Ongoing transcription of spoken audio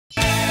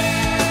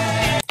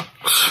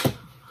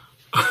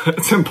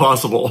It's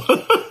impossible.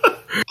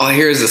 All I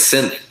hear is a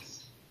synth.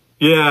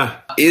 Yeah.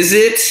 Is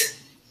it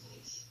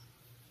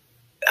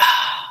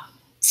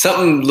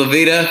something La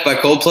Vida by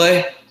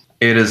Coldplay?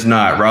 It is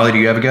not. Raleigh, do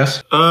you have a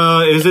guess?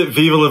 Is it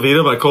Viva La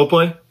Vida by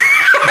Coldplay?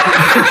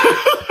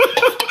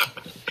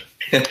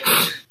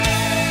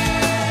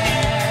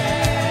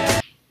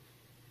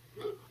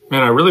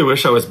 Man, I really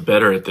wish I was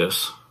better at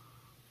this.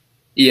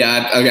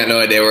 Yeah, I've got no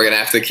idea. We're gonna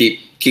have to keep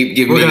giving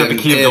me We're gonna have to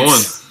keep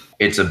going.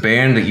 It's a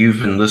band that you've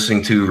been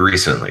listening to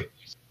recently.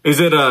 Is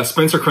it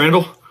Spencer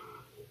Crandall?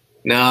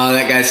 No,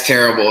 that guy's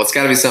terrible. It's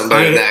got to be something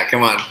better than that.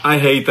 Come on. I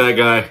hate that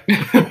guy.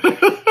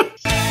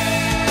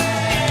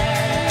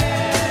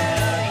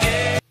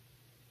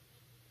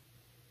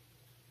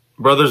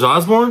 Brothers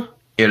Osborne?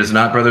 It is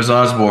not Brothers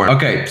Osborne.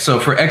 Okay, so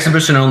for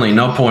exhibition only,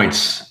 no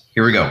points.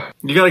 Here we go.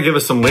 You gotta give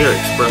us some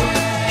lyrics, bro.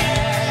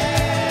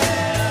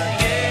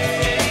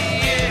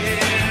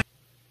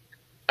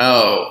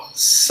 Oh,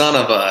 son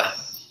of a...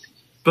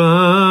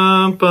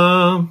 Bum,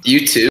 bum. You too?